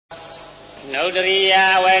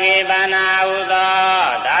Nodriya Vagibana Udo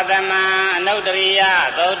Dadama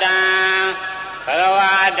Nodriya Dodam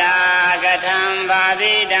Bhagavada Gatam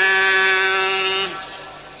Vadidam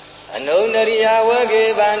Nodriya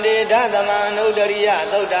Vagibandi Dadama Nodriya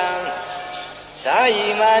Dodam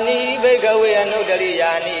Sayimani Bhagavaya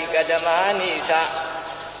Nodriyani Gatamani Sa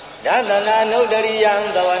Dadana Nodriyam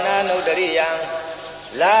Davana Nodriyam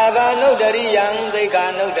Lava Nodriyam Deka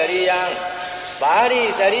Nodriyam Bari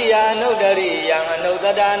Sariya Nodriyam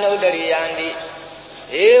Anodada Nodriyandi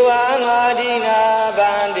Eva Madina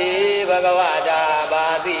Bandi Bhagavada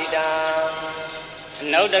Badidam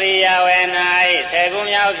Nodriya Venai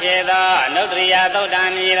Segumya Pyedo Nodriya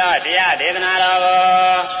Dodamiro Dia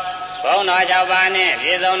Devanaro Bono Javane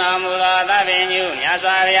Vizona Muda Davinu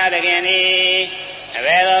Nyasarya Degeni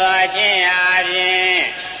Vedo Chin Ajin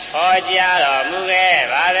Ojaro Muge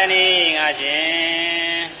Vadani Ajin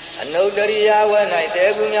Nodriya Venai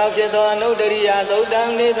Segumya Pyedo Nodriya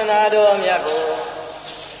Dodam Nidanado Myako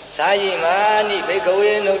Sayimani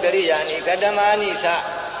Bhagavaya Nodriyani Kadamani Sa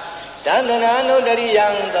Dandana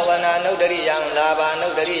Nodriyam Davana Nodriyam Lava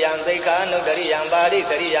Nodriyam Deka Nodriyam Bari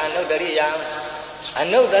Sariya Nodriyam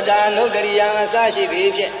Anodada Nodriyam Sashi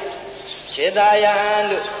Vipye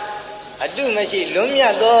Shedayandu Adumashi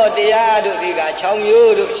Lumya Do Diadu Diga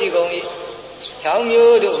Chaumyodu Shigongi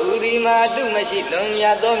Chaumyodu Udima Adumashi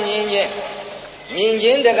Lumya Do Minye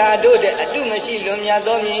Minjin Daga Dode Adumashi Lumya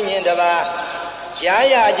Do Minye Dava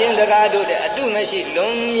Jaya Jindaga Dode Adumashi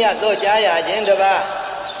Lumya Do Jaya Jindava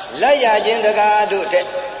Laya Jindaga Dode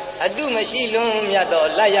Adumashi Lumya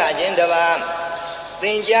Do Laya Jindava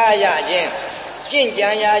Sinjaya Jin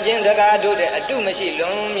Jinjaya Jindaga Dode Adumashi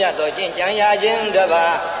Lumya Do Jinjaya Jindava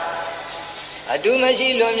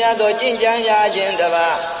Adumashi Lumya Do Jinjaya Jindava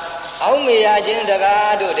Aumeya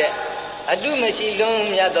Jindaga Dode Adumashi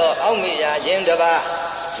Lumya Do Aumeya Jindava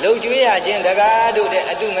Lojuya Jindaga Dode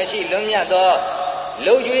Adumashi Lumya Do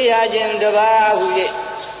Lojuya Jindava Huye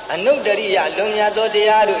Anodariya Lumya Do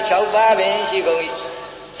Diadu Chaupa Ben Shigoi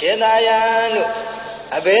Chetayanu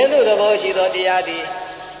Abenu the Boshi Do Diadi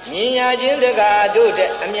Miya Jindaga Dode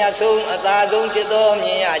Amyasum Atadum Chito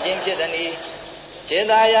Miya Jim Chitani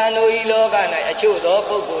Chetayanu Ilogana Achudo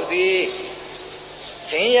Pukudi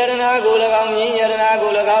Sinyarana Gulagam Yinyarana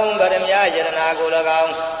Gulagam Badamya Yarana Gulagam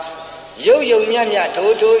Yo Yo Nyamya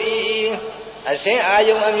Toto E Asin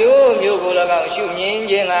Ayum Amu Mu Gulagam Shu Nyin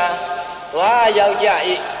Jinga Wa Yao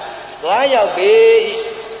Jai Wa Yao Be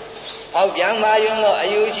Hao Biang Ma Yun Lo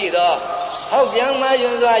Ayuji Do Hao Biang Ma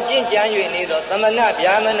Yun Lo Jin Jian Yun Ni Do Tamana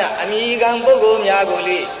Biamana Amigang Bogo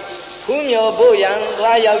Myaguli Pumyo Bo Yang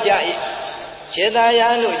Wa Yao Jai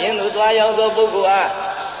Chetayanu Jindu Wa Yao Do Bogo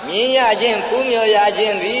A Miya Jin Pumyo Ya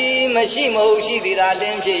Jin Vi Mashimo Shidira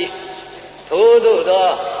Limchi Todo Do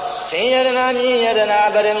Sinyarana Minyarana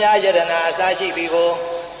Badamya Yarana Sashi Vivo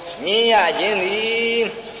Miya Jin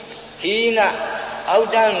Vi Hina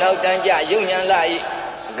Autan Nautan Ja Yunyan Lai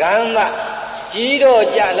Gamba Jido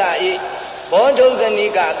Ja Lai Bodo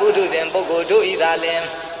Ganika Budu Zen Bogo Do Idalem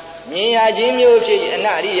Miya Jin Myo Chi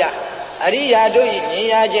Anariya Ariya Do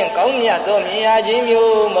Miya Jin Kaumya Do Miya Jin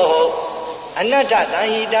Myo Moho Anata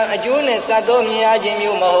Tanhita Ajune Sato Miya Jin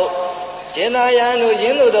Myo Moho Chetayanu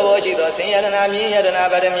Jindu Do Boshi Do Sinyarana Minyarana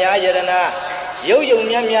Badamya Yarana Yo Yo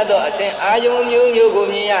Myamya Do Asin Ayum Myo Myo Go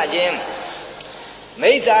Miya Jin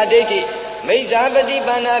Meisa Deki Meisa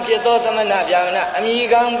Patipana Pyeto Tamana Vyana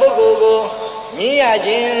Amigang Bogo Miya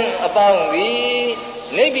Jin Apang Vi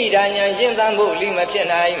Nibidanyan Jintambu Lima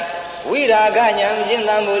Pyenai Viraganyan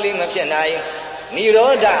Jintambu Lima Pyenai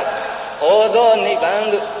Niroda Odo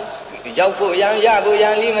Nibandu Yaupo Yang Yabu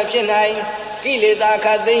Yang Lima Pyenai Kileta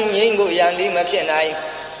Katin Yingu Yang Lima Pyenai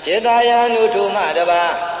Chetayanu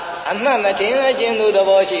Tumadava Amma Matin Jindu Do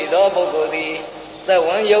Boshi Do Bogodi The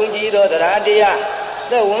one Yonji Do Radia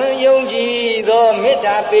The one Yonji Do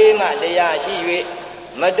Mita Pe Matia Shiwe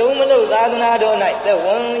Madumalo Sadana Do Night The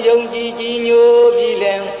one Yonji Jinyo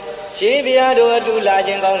Bilem Shibia Do Adula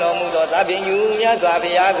Jingong No Mudo Sabinu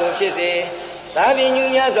Yazabia Go Shise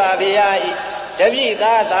Sabinu Yazabia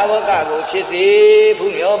Davida Tawaka Go Shise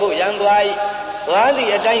Pumyo Bo Yangwai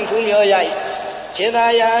Wadi Atain Pumyo Yai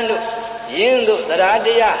Chetayanu Yindu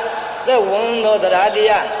Radia The one No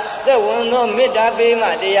Radia The one No Mita Pe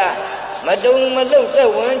Matia Madum Malo The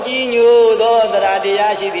one Jinyo Do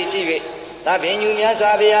Radia Shibi Sabinu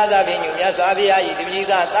Yazabia Sabinu Yazabia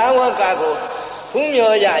Idivida Tawaka Go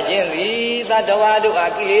Pumyo Ya Jinri Tadawadu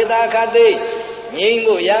Akileta Kate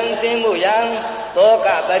Nyingu Yang Simbu Yang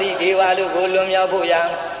Toka Pari Dewalu Golum Yabu Yang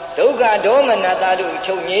Toka Domanatadu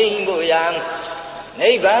Chou Nyingu Yang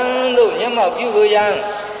Neibandu Nyamau Yubu Yang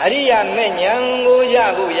Ariya Menyang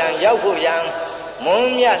Yabu Yang Yabu Yang မွန်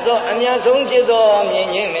မြတ်သောအမြတ်ဆုံးဖြစ်သောမြင်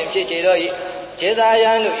ခြင်းပင်ဖြစ်ကြတော်၏ခြေသာ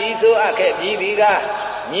ယံတို့ဤသို့အပ်ခဲ့ပြီးပြီက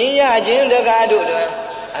မြင်ရခြင်းတကားတို့တွင်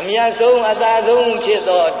အမြတ်ဆုံးအသာဆုံးဖြစ်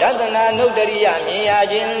သောဒသနာနုတ္တရိယမြင်ရ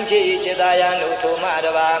ခြင်းဖြစ်၏ခြေသာယံတို့ထိုမှတ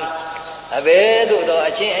ပါအဘယ်သို့သော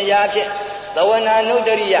အချင်းအရာဖြင့်သဝနာနုတ္တ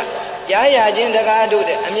ရိယကြားရခြင်းတကားတို့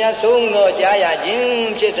တဲ့အမြတ်ဆုံးသောကြားရခြင်း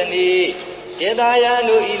ဖြစ်သည်ခြေသာယံ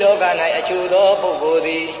တို့ဤလောက၌အချို့သောပုဂ္ဂိုလ်သ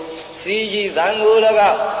ည်စီကြီးသံကို၎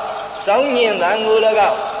င်းစောင်းညင်သံကို၎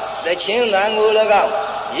င်းသချင်းသံကို၎င်း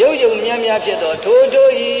ရုပ်ယုံမြတ်မြတ်ဖြစ်သောထို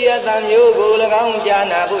တို့ဤအတန်မျိုးကို၎င်းကြား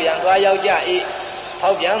နာဖို့ရန်သွားရောက်ကြ၏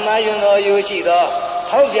ဟောက်ပြန်မှယွန်းသောယူရှိသော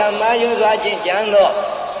ဟောက်ပြန်မှယွန်းစွာခြင်းကြံသော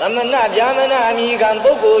သမဏဗျာမဏအမိကံ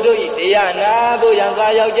ပုဂ္ဂိုလ်တို့၏တရားနာဖို့ရန်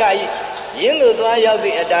သွားရောက်ကြ၏ယင်းသို့သွားရောက်သ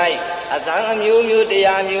ည့်အတိုင်းအတန်အမျိုးမျိုးတ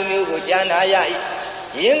ရားမျိုးမျိုးကိုကြားနာရ၏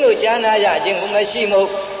ယင်းသို့ကြားနာရခြင်းကိုမရှိမဟုတ်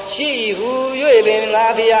ရှိဟု၍ပင်ငါ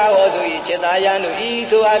ဘုရားဟောဆို၏ခြေသာယံတို့ဤ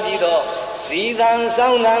သို့အပ်ပြီးသောသီသံစော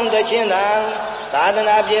င်းသံတခြင်းသံသာသ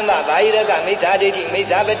နာပြင်ပဘာဟိရကမိစ္ဆာဒိဋ္ဌိမိစ္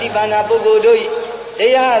ဆာပฏิပန္နာပုဂ္ဂိုလ်တို့၏တ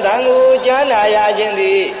ရားသံကိုကြားနာရခြင်းသ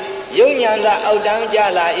ည်ယုံဉာဏ်သာအောက်တန်းကြ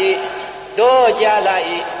လာ၏တောကြလာ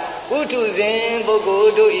၏ဥထုဇဉ်ပုဂ္ဂို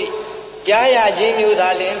လ်တို့၏ကြားရခြင်းမျိုးသာ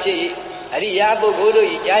လျှင်ဖြစ်၏အရိယာပုဂ္ဂိုလ်တို့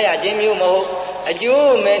၏ကြားရခြင်းမျိုးမဟုတ်အ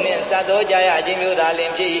ကျိုးမဲ့နှင့်သတ်သောကြားရခြင်းမျိုးသာလျှ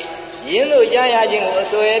င်ဖြစ်၏ယင်းတို့ကြားရခြင်းကိုအ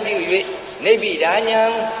စွဲပြု၍နိဗ္ဗိဒာဉာ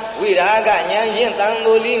ဏ်ဝိရာဂဉာဏ်ယင်းတန်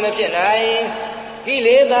ကိုလိမဖြစ်နိုင်ကိ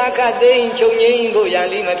လေသာခတ်သိမ်းချုပ်ငြိမ်းဖို့ရန်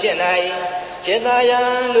လိမဖြစ်နိုင်ခြေသာယံ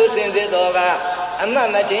လို့စင်စစ်တော်ကအမတ်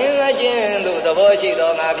မတင်အခြင်းသို့သဘောရှိ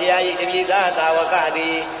တော်ငါဘုရား၏တပိသာသာဝကသ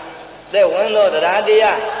ည်သက်ဝင်သောတရားတ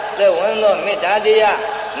ရားသက်ဝင်သောမေတ္တာတရား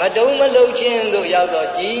မတုံမလုံခြင်းသို့ရောက်သော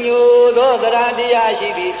ကြီးညိုသောတရားတရားရှိ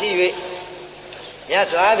သည်ဖြစ်၍မြတ်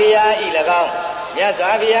စွာဘုရား၏၎င်းမြတ်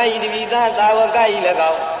စွာဘုရား၏တပိသာသာဝက၏၎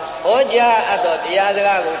င်းဟောကြားအပ်သောတရားစ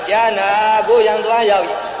ကားကိုကြားနာဖို့ရန်သွားရောက်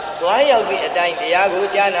၏သွားရောက်သည့်အတိုင်းတရားကို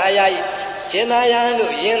ကြားနာရ၏ရှင်သာယံ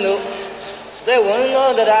တို့ယင်းတို့သက်ဝင်သော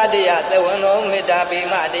တရားတရားသက်ဝင်သောမေတ္တာပေ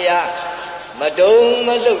မတရားမတုံမ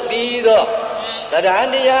လုတ်တီးသောတရား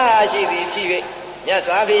တရားရှိသည်ဖြစ်၍မြတ်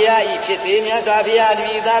စွာဘုရား၏ဖြစ်စေမြတ်စွာဘုရားတ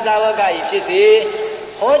ပိသာသာဝက၏ဖြစ်စေ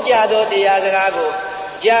ဟောကြားသောတရားစကားကို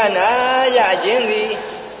ကြားနာရခြင်းသည်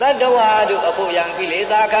တတ္တဝါတို့အဖို့ယံကိလေ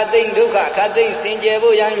သာခတ်သိမ်းဒုက္ခခတ်သိမ်းစင်ကြယ်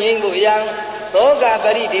ဖို့ယံငြိမ်းဖို့ယံသောကပ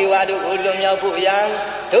ရိဒေဝတို့ကိုလွန်မြောက်ဖို့ယံ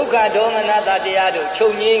ဒုက္ခဒေါမနတတရားတို့ချု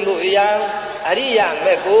ပ်ငြိမ်းဖို့ယံအရိယ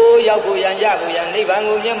မေကိုရောက်ဖို့ယံရဖို့ယံနိဗ္ဗာန်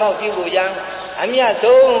ကိုမျက်မှောက်ပြုဖို့ယံအမြတ်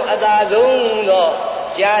ဆုံးအသာဆုံးသော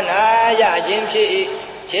ကြားနာရခြင်းဖြစ်၏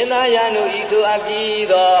ရှင်သာယံတို့ဤသို့အပ်ပြီး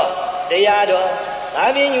သောတရားတော်သာ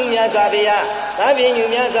ပင်ညူမြတ်စွာဘုရားသာပင်ညူ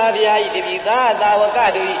မြတ်စွာဘုရား၏တပိသာသာဝက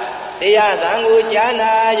တို့၏တရားသံကိုကြား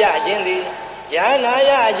နာရခြင်းသည်ကြားနာ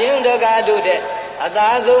ရခြင်းတကားတို့တဲ့အသာ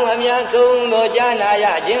ဆုံးအမြတ်ဆုံးသောကြားနာရ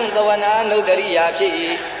ခြင်းသဝနာနုတ္တရိယာဖြစ်၏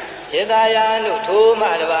ခြေသာယံတို့ထိုမှ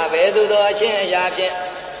တပါဘယ်သို့သောအချင်းအရာဖြင့်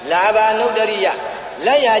လာဘနုတ္တရိယလ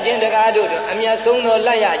က်ရခြင်းတကားတို့တွင်အမြတ်ဆုံးသောလ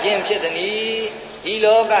က်ရခြင်းဖြစ်သည်ဒီ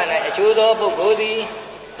လောက၌အချို့သောပုဂ္ဂိုလ်သည်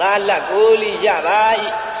သာလက်ကိုလိရပါ၏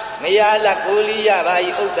မယားလက်ကိုလိရပါ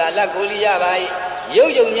၏ဥစ္စာလက်ကိုလိရပါ၏ရု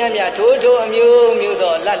ပ်ယုံမြတ်မြတ်ထိုးထိုးအမျိုးမျိုး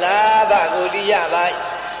သောလတ်လာဘကိုလိရပါ၏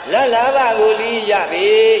လတ်လာဘကိုလိရပေ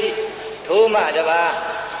ထိုမှတပါ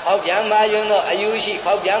ဟောက်ပြန်မှယွန်းသောအယူရှိ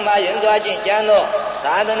ဟောက်ပြန်မှယွန်းသွားခြင်းကြံသော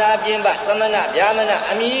သာသနာပြင်ပသမဏဗျာမဏ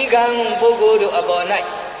အမိကံပုဂ္ဂိုလ်တို့အပေါ်၌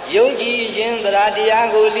ယုံကြည်ခြင်းတရားတရား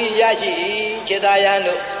ကိုလိရရှိ၏ခြေသာယံ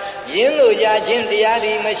တို့ယင်းလိုရခြင်းတရားသ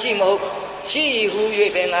ည်မရှိမဟုတ်ရှိဟု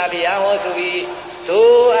၍ပင်ငါဘုရားဟောဆို၏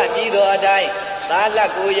သို့အပ်ပြီးသောအတိုင်းသာလ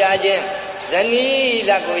က်ကိုရခြင်းဇနီး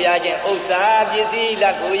လက်ကိုရခြင်းဥစ္စာပစ္စည်းလ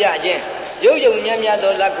က်ကိုရခြင်းရုပ်ယုံမြတ်မြတ်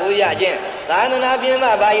သောလက်ကိုရခြင်းသာသနာပြင်ပ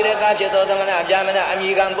ဘာဟိရကဖြစ်သောသမဏဗျာမဏအမိ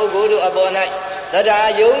ကံပုဂ္ဂိုလ်တို့အပေါ်၌တ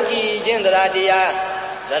ရားယုံကြည်ခြင်းတရားတ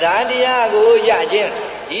ရားကိုရခြင်း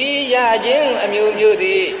ဤရခြင်းအမျိုးမျိုးသ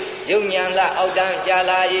ည်ယုံဉာဏ်လာအောက်တန်းကြ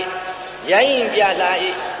လာ၏ရိုင်းပြလာ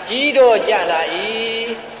၏ကြီးတော့ကြလာ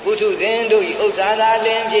၏ပုထုဇဉ်တို့၏ဥစ္စာသာလ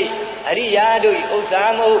င်းဖြစ်အရိယာတို့၏ဥစ္စာ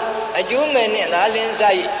မဟုတ်အကျိုးမဲ့နှင့်သာလင်း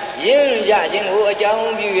စား၏ယင်းရခြင်းကိုအကြော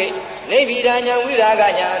င်းပြု၍နိဗ္ဗိဒာဉာဏ်ဝိရာဂ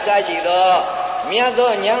ဉာဏ်အစရှိသောမြတ်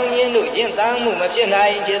သောဉာဏ်မြင်တို့ယဉ်တမ်းမှုမဖြစ်နို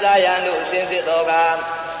င်ခြေသာယံတို့အစဉ်စစ်သောက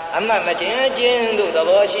အမတ်မတင်ခြင်းတို့သ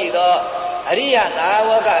ဘောရှိသောအရိယသာဝ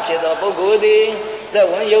ကဖြစ်သောပုဂ္ဂိုလ်သည်သက်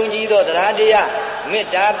ဝင်ယုံကြည်သောတရားတရားမေတ္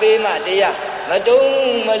တာပေးမှတရားမတုံ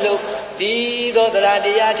မလုတည်သောတရားတ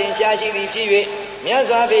ရားထင်ရှားရှိသည်ဖြစ်၍မြတ်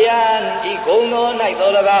စွာဘုရားဤဂုဏ်တော်၌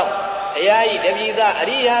သော၎င်းဘုရား၏တပိသာအ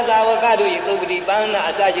ရိယသာဝကတို့၏သုပ္ပတိပန္န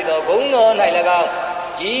အစရှိသောဂုဏ်တော်၌၎င်း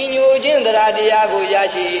ကြီးညိုခြင်းတရားတရားကိုရ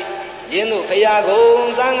ရှိယင်းတို့ဘုရားဂုဏ်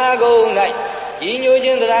သံဃာဂုဏ်၌ကြီးညိုခြ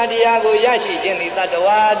င်းတရားတရားကိုရရှိခြင်းသည်တတ္တ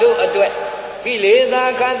ဝါတို့အတွက်ကိလေသာ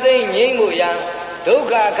ခတ်သိမ်းငြိမ်းမှုရန် ဒုက္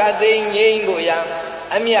ခခတ်သိမ်းငြိမ်းဖို့ရန်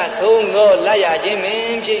အမြတ်ဆုံးသောလက်ရခြင်းပင်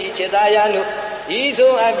ဖြစ်ခြေသာယာတို့ဤ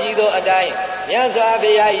ဆုံးအပ်ပြီးသောအတိုင်းမြတ်စွာဘု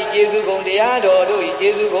ရား၏ကျေးဇူးကုန်တရားတော်တို့၏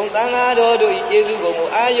ကျေးဇူးကုန်သံဃာတော်တို့၏ကျေးဇူးကုန်ကို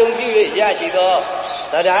အာယုံပြု၍ရရှိသော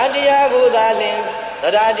တရားတရားကိုသာလင်တ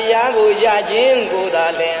ရားတရားကိုရခြင်းကိုသာ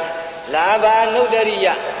လင်လာဘာနုဒရိယ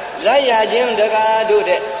လက်ရခြင်းတကားတို့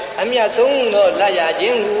တဲ့အမြတ်ဆုံးသောလက်ရခြ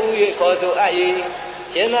င်းဟူ၍ခေါ်ဆိုအပ်၏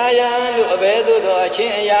ရှင်သာယံတို့အဘယ်သို့သောအချ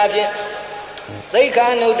င်းအရာဖြင့်သိက္ခာ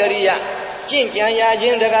နုဒရိယကျင့်ကြံရခြ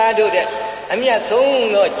င်းတကားတို့တဲ့အမြတ်ဆုံး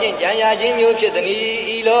သောကျင့်ကြံရခြင်းမျိုးဖြစ်သည်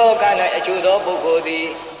ဤလောက၌အကျိုးသောပုဂ္ဂိုလ်သည်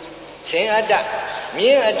ရှင်အတ္တမြ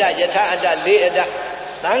င်းအတ္တယထာအတ္တလေးအတ္တ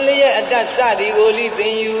သံလျက်အတ္တစသည်ကိုလိသ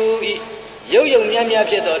င်ယူ၏ရုပ်ယုံမြတ်မြတ်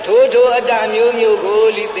ဖြစ်သောထိုအတ္တမျိုးမျိုးကို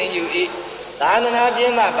လိသင်ယူ၏သာသနာပြ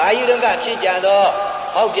င်မှဘာယုရကဖြစ်ကြသော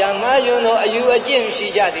ဟောက်ပြန်မှားယွန်းသောအယူအကျင့်ရှိ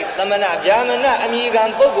ကြသည်သမဏဗျာမဏအမိခံ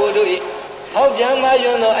ပုဂ္ဂိုလ်တို့၏ဟောက်ပြန်မှား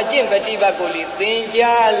ယွန်းသောအကျင့်ပฏิပတ်ကိုလိသင်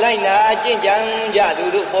ကြားလိုက်နာအကျင့်ကြံကြသူ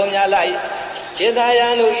တို့ပေါ်များလာ၏ခြေသာယံ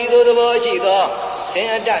တို့ဤသို့သဘောရှိသောသင်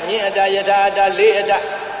အတ္တမြင့်အတ္တယထာအတ္တလေးအတ္တ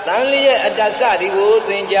သံလျက်အတ္တစသည်ကိုသ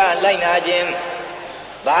င်ကြားလိုက်နာခြင်း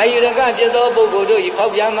ဘာယုရကဖြစ်သောပုဂ္ဂိုလ်တို့၏ဖော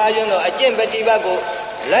က်ပြန်မှားယွန်းသောအကျင့်ပฏิပတ်ကို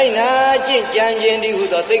လိုက်နာကျင့်ကြံခြင်းတည်းဟု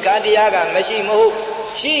သောသိက္ခာတရားကမရှိမဟုတ်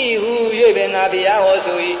ရှိဟု၍ပင်သာဘုရားဟော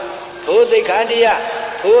ဆို၏ထိုသိက္ခာတရား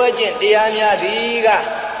ထိုအကျင့်တရားများသည်က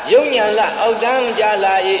ယုံညံလအောက်တန်းကြ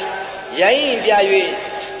လာ၏ရိုင်းပြ၍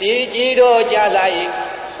တည်ကြည်တော်ကြလာ၏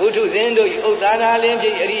ဘုထုဇင်းတို့၏ဥစ္စာနာလင်းဖြ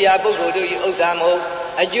စ်အရိယာပုဂ္ဂိုလ်တို့၏ဥစ္စာမဟုတ်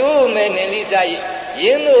အကျိုးမဲ့နှင့်လိစာ၏ယ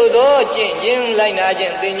င်းသို့သောကျင့်ခြင်းလိုက်နာခြ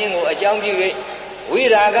င်းသင်ခြင်းကိုအကြောင်းပြု၍ဝိ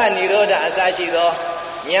ရာဂနိရောဓအစရှိသော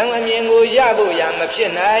ဉာဏ်အမြင်ကိုရဖို့ရမဖြ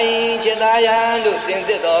စ်နိုင်จิตာယံတို့စင်စ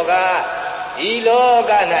စ်တော်ကဤလော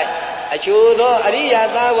က၌အချို့သောအရိယ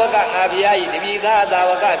သာဝကငါဘုရား၏တပိသာသာ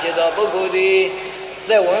ဝကဖြစ်သောပုဂ္ဂိုလ်သည်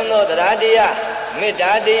သက်ဝင်သောတရားတရားမေတ္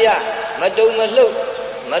တာတရားမတုံမလှုပ်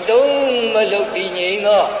တည်ငြိမ်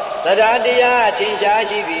သောတရားတရားထင်ရှား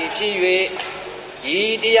ရှိသည်ဖြစ်၍ဤ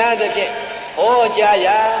တရားသဖြင့်ဟောကြား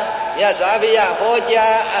ရာမြတ်စွာဘုရားဟော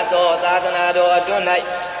ကြားအပ်သောသာသနာတော်အတွင်း၌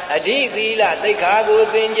အဓိသီလသိက္ခာကို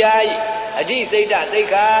သင်ကြား၏အဓိစိတ်တသိက္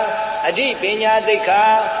ခာအဓိပညာသိက္ခာ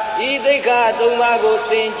ဤသိက္ခာသုံးပါးကို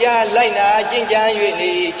သင်ကြားလိုက်နာကျင့်ကြံ၍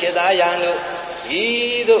နေခြေသာယံတို့ဤ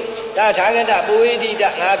သို့တထာဂတပုဝေတိတ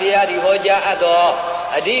ငါဘုရားသည်ဟောကြားအပ်သော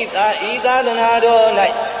အဓိသာဤသာသနာတော်၌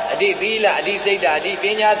အဓိသီလအဓိစိတ်တအဓိပ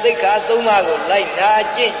ညာသိက္ခာသုံးပါးကိုလိုက်နာ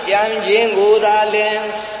ကျင့်ကြံခြင်းကိုသာလင်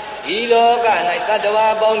ဤလောက၌တတ္တဝါ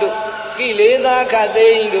ပေါင်းတို့ကိလေသာခတ်သိ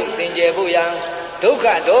မ်းတို့သင်ကြဖို့ရန်ဒုက္ခ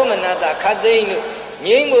ဒေါမနတခတ်သိမ်းတို့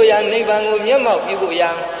ငြိမ်းကိုရန်နိဗ္ဗာန်ကိုမျက်မှောက်ပြုဖို့ရ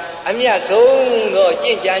န်အမြတ်ဆုံးသောကျ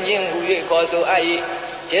င့်ကြံခြင်းဟူ၍ခေါ်ဆိုအပ်၏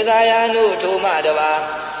ခြေသာယံတို့ထိုမှတပါ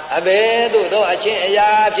အဘယ်သို့သောအချင်းအရာ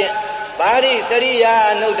ဖြင့်ပါရိသရိယာ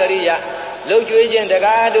နုဒရိယလှုပ်ကြွေးခြင်းတ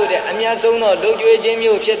ကားတို့တဲ့အမြတ်ဆုံးသောလှုပ်ကြွေးခြင်း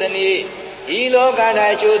မျိုးဖြစ်သည်ဤလောက၌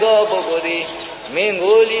ချို့သောပုဂ္ဂိုလ်သည်မင်း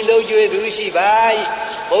ကိုလီလှုပ်ကြွေးသူရှိပါ၏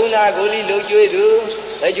ဘုံနာကိုလီလှုပ်ကြွေးသူ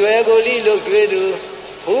အကျွဲကိုလီလှုပ်ကြွေးသူ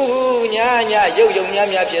ဟူညာရုပ်ယုံများ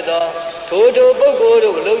များဖြစ်သောထိုပုဂ္ဂိုလ်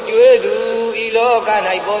တို့လှုပ်ကြွေးသူဤလောက၌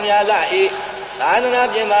ပေါ်များလာ၏သာသနာ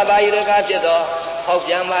ပြင်မှာဘာယုရကဖြစ်သောဟောက်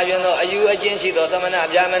ပြန်မှာပြင်သောအယူအကျင့်ရှိသောသမဏ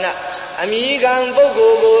ဗျာမဏအမိခံပုဂ္ဂို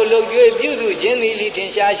လ်ကိုလှုပ်ကြွေးပြုစုခြင်းသည်လိထင်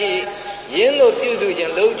ရှားရှိယင်းသို့ပြုစုခြ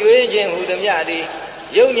င်းလှုပ်ကြွေးခြင်းဟူသည်မြသည်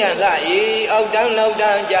ယုံညံ့လာ၏အောက်တန်းနောက်တ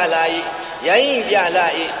န်းကြလာ၏ရိုင်းပြလာ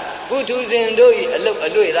၏ပုထုဇဉ်တို့၏အလုတ်အ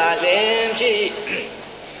လွေသာလင်ဖြစ်၏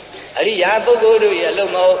အရိယာပုဂ္ဂိုလ်တို့၏အလု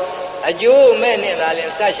တ်မဟုတ်အကျိုးမဲ့နှင့်သာလ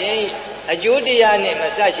င်ဆက်ရှင်၏အကျိုးတရားနှင့်မ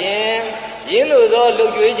ဆက်ရှင်ယင်းလိုသောလှု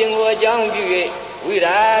ပ်ကြွေးခြင်းကိုအကြောင်းပြု၍ဝိ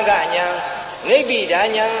ရာဂဉာဏ်နိဗ္ဗိဒာ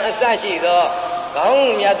ဉာဏ်အစရှိသောကော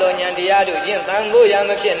င်းမြတ်သောဉာဏ်တရားတို့ကျင့်သံဖို့ရ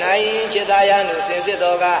မဖြစ်နိုင်ခြေသာယံတို့စင်စစ်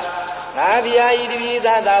တော်ကငါဘုရားဤတပိ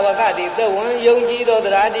သာသာဝကသည်သက်ဝင်ယုံကြည်သောတ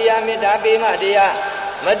ရားတရားမေတ္တာပေမတရား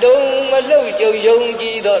မတုံမလှုပ်ကြုံယုံကြ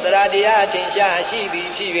ည်သောတရားတရားထင်ရှားရှိသည်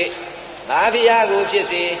ဖြစ်၍ငါဘုရားကိုဖြစ်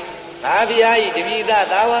စေငါဘုရားဤတပိသာ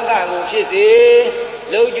သာဝကကိုဖြစ်စေ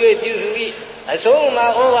လှုပ်ကြွေးပြုစု၏အဆုံးအမ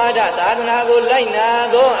ဩဝါဒသာသနာကိုလိုက်နာ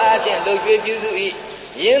သောအခြင်းလှုပ်ကြွေးပြုစု၏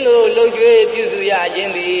ယင်းလိုလှုပ်ကြွေးပြုစုရခြ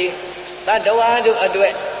င်းသည်တတ္တဝါတို့အတွ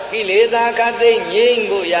က်ကိလေသာခတ်သိမ်းငြိမ်း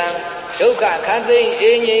ကိုရန်ဒုက္ခခတ်သိမ်း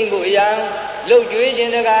အေးငြိမ်းကိုရန်လှုပ်ကြွေးခြ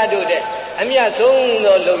င်းတကားတို့တဲ့အမြတ်ဆုံး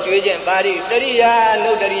သောလှုပ်ကြွေးခြင်းပါရိတရိယာ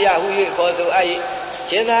နုဒရိယဟူ၍ခေါ်ဆိုအပ်၏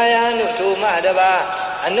ခြေသာယံတို့ထိုမှတပါ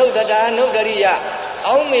အနုတ္တနုဒရိယ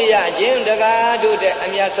အောင်းမေရခြင်းတကားတို့တဲ့အ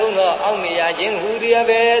မြတ်ဆုံးသောအောင်းမေရခြင်းဟူသည်အ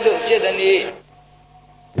ဘယ်သို့ဖြစ်သည်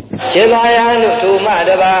ခြေသာယံတို့ထိုမှ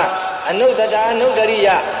တပါအနုတ္တနုဒရိယ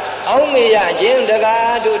အောင်းမေရခြင်းတ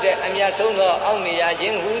ကားတို့တဲ့အမြတ်ဆုံးသောအောင်းမေရခြ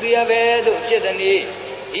င်းဟူသည်အဘယ်သို့ဖြစ်သည်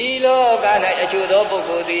ဤလောက၌အချို့သောပုဂ္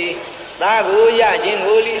ဂိုလ်သည်သာကိုရခြင်း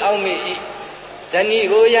ကိုလိအောင်းမေ၏ ဇနီး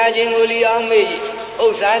ကိုရခြင်းကိုလီအောင်မေ၏ဥ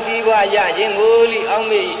စ္စာသီးပွားရခြင်းကိုလီအောင်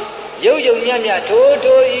မေ၏ရုပ်ယုံမြတ်မြတ်ထိုး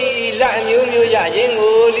ထိုးဤလက်အမျိုးမျိုးရခြင်း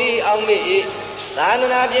ကိုလီအောင်မေ၏သာသ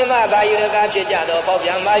နာပြမဘာယရကဖြစ်ကြသောပေါပြ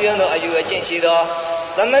န်မာယွန်းသောအယူအကျင့်ရှိသော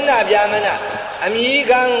သမဏဗျာမဏအမိ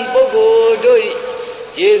ကံပုဂ္ဂိုလ်တို့၏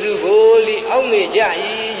ယေစုကိုလီအောင်မေကြ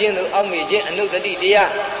၏ယင်းသို့အောင်မေခြင်းအနုတ္တိတ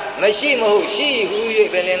ရားမရှိမဟုတ်ရှိဟု၍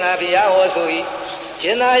ပင်လင်္ကာဘုရားဟောဆို၏ရှ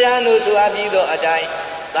င်သာယာတို့ဆိုအပ်ပြီးသောအတိုင်း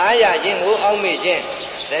သားရခြင်းကိုအောင်မေခြင်း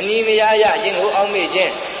ဇနီးမယားရခြင်းကိုအောင်မေခြ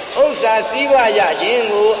င်းဥစ္စာစည်းဝါရခြင်း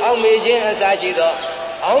ကိုအောင်မေခြင်းအစရှိသော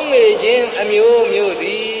အောင်မေခြင်းအမျိုးမျိုးသ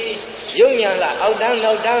ည်ယုံဉဏ်လာအောက်တန်း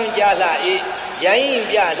နောက်တန်းကြလာ၏ရိုင်း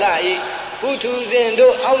ပြလာ၏ပုထုဇဉ်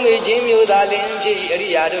တို့အောင်မေခြင်းမျိုးသာလင်ဖြစ်၏အရိ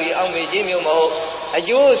ယာတို့၏အောင်မေခြင်းမျိုးမဟုတ်အ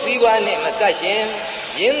ကျိုးစည်းဝါနှင့်မဆက်ရှင်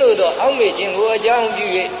ယင်းတို့သောအောင်မေခြင်းကိုအကြောင်းပြု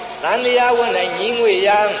၍သံဃာဝတ်၌ညီငွေရ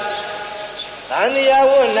န်သံဃာ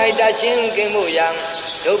ဝတ်၌တခြင်းကင်းမှုရန်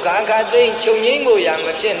ဒုက္ခခသိမ့်ချုပ်ငိမ့်မှုရန်မ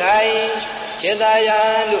ဖြစ်နိုင်စေတယံ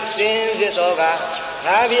တို့စင်စစ်သောက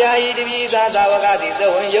ငါဗျာဤတပိသာသာဝကသည်သ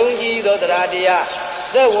ဝံယုံကြည်သောတရားတရား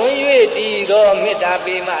သဝံ၍တည်သောမေတ္တာ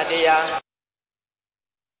ပေမတရား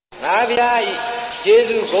ငါဗျာဤကျေး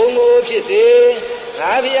ဇူးဂုဏ်ကိုဖြစ်စေ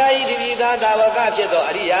ငါဗျာဤတပိသာသာဝကဖြစ်သော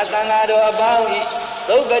အရိယာသံဃာတော်အပေါင်းဤ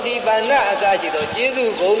သုပတိပန္နအစရှိသောကျေး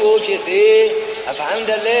ဇူးဂုဏ်ကိုဖြစ်စေအဗန္တ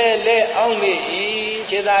လဲလဲအောင်မေ၏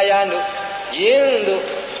စေတယံတို့ယင်းတို့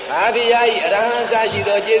ငါဗျာဤအရဟံအစရှိ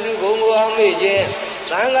သောကျေးဇူးဂုဏ်ကိုအောင်မေခြင်း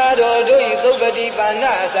သံဃာတော်တို့၏သုပတိပန္န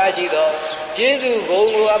အစရှိသောကျေးဇူးဂုဏ်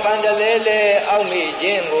ကိုအပန္တလဲလဲအောင်မေခြ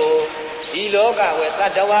င်းကိုဒီလောကဝေတ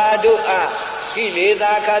တ္တဝါတို့အားကိလေ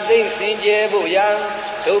သာခတ်သိမ့်စင်ကြယ်ဖို့ယံ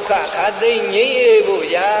ဒုက္ခခတ်သိမ့်ငြိမ်းအေးဖို့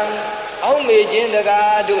ယံအောင်မေခြင်းတ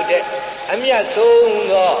ကားတို့တဲ့အမြတ်ဆုံး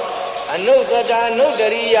သောအနုတ္တတာနုတ္တ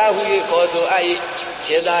ရိယဟု၍ခေါ်ဆိုအပ်၏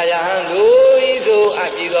စေတယဟံတို့ဤသို့အ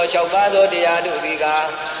ပြီးသော၆ပါးသောတရားတို့သည်က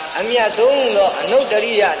အမြတ်ဆုံးသောအနုတ္တ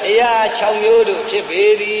ရိယတရား6မျိုးတို့ဖြစ်ပေ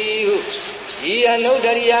သည်ဟုဤအနုတ္တ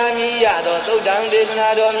ရိယမြည်ရသောသုတ်တံဒေသနာ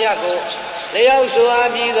တော်မြတ်ကိုလျောက်ဆိုအပ်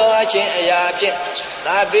ပြီးသောအချင်းအရာဖြင့်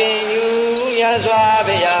သာပင်ညူမြတ်စွာ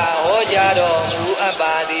ဘုရားဟောကြားတော်မူအပ်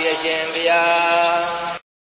ပါသည်အရှင်ဘုရား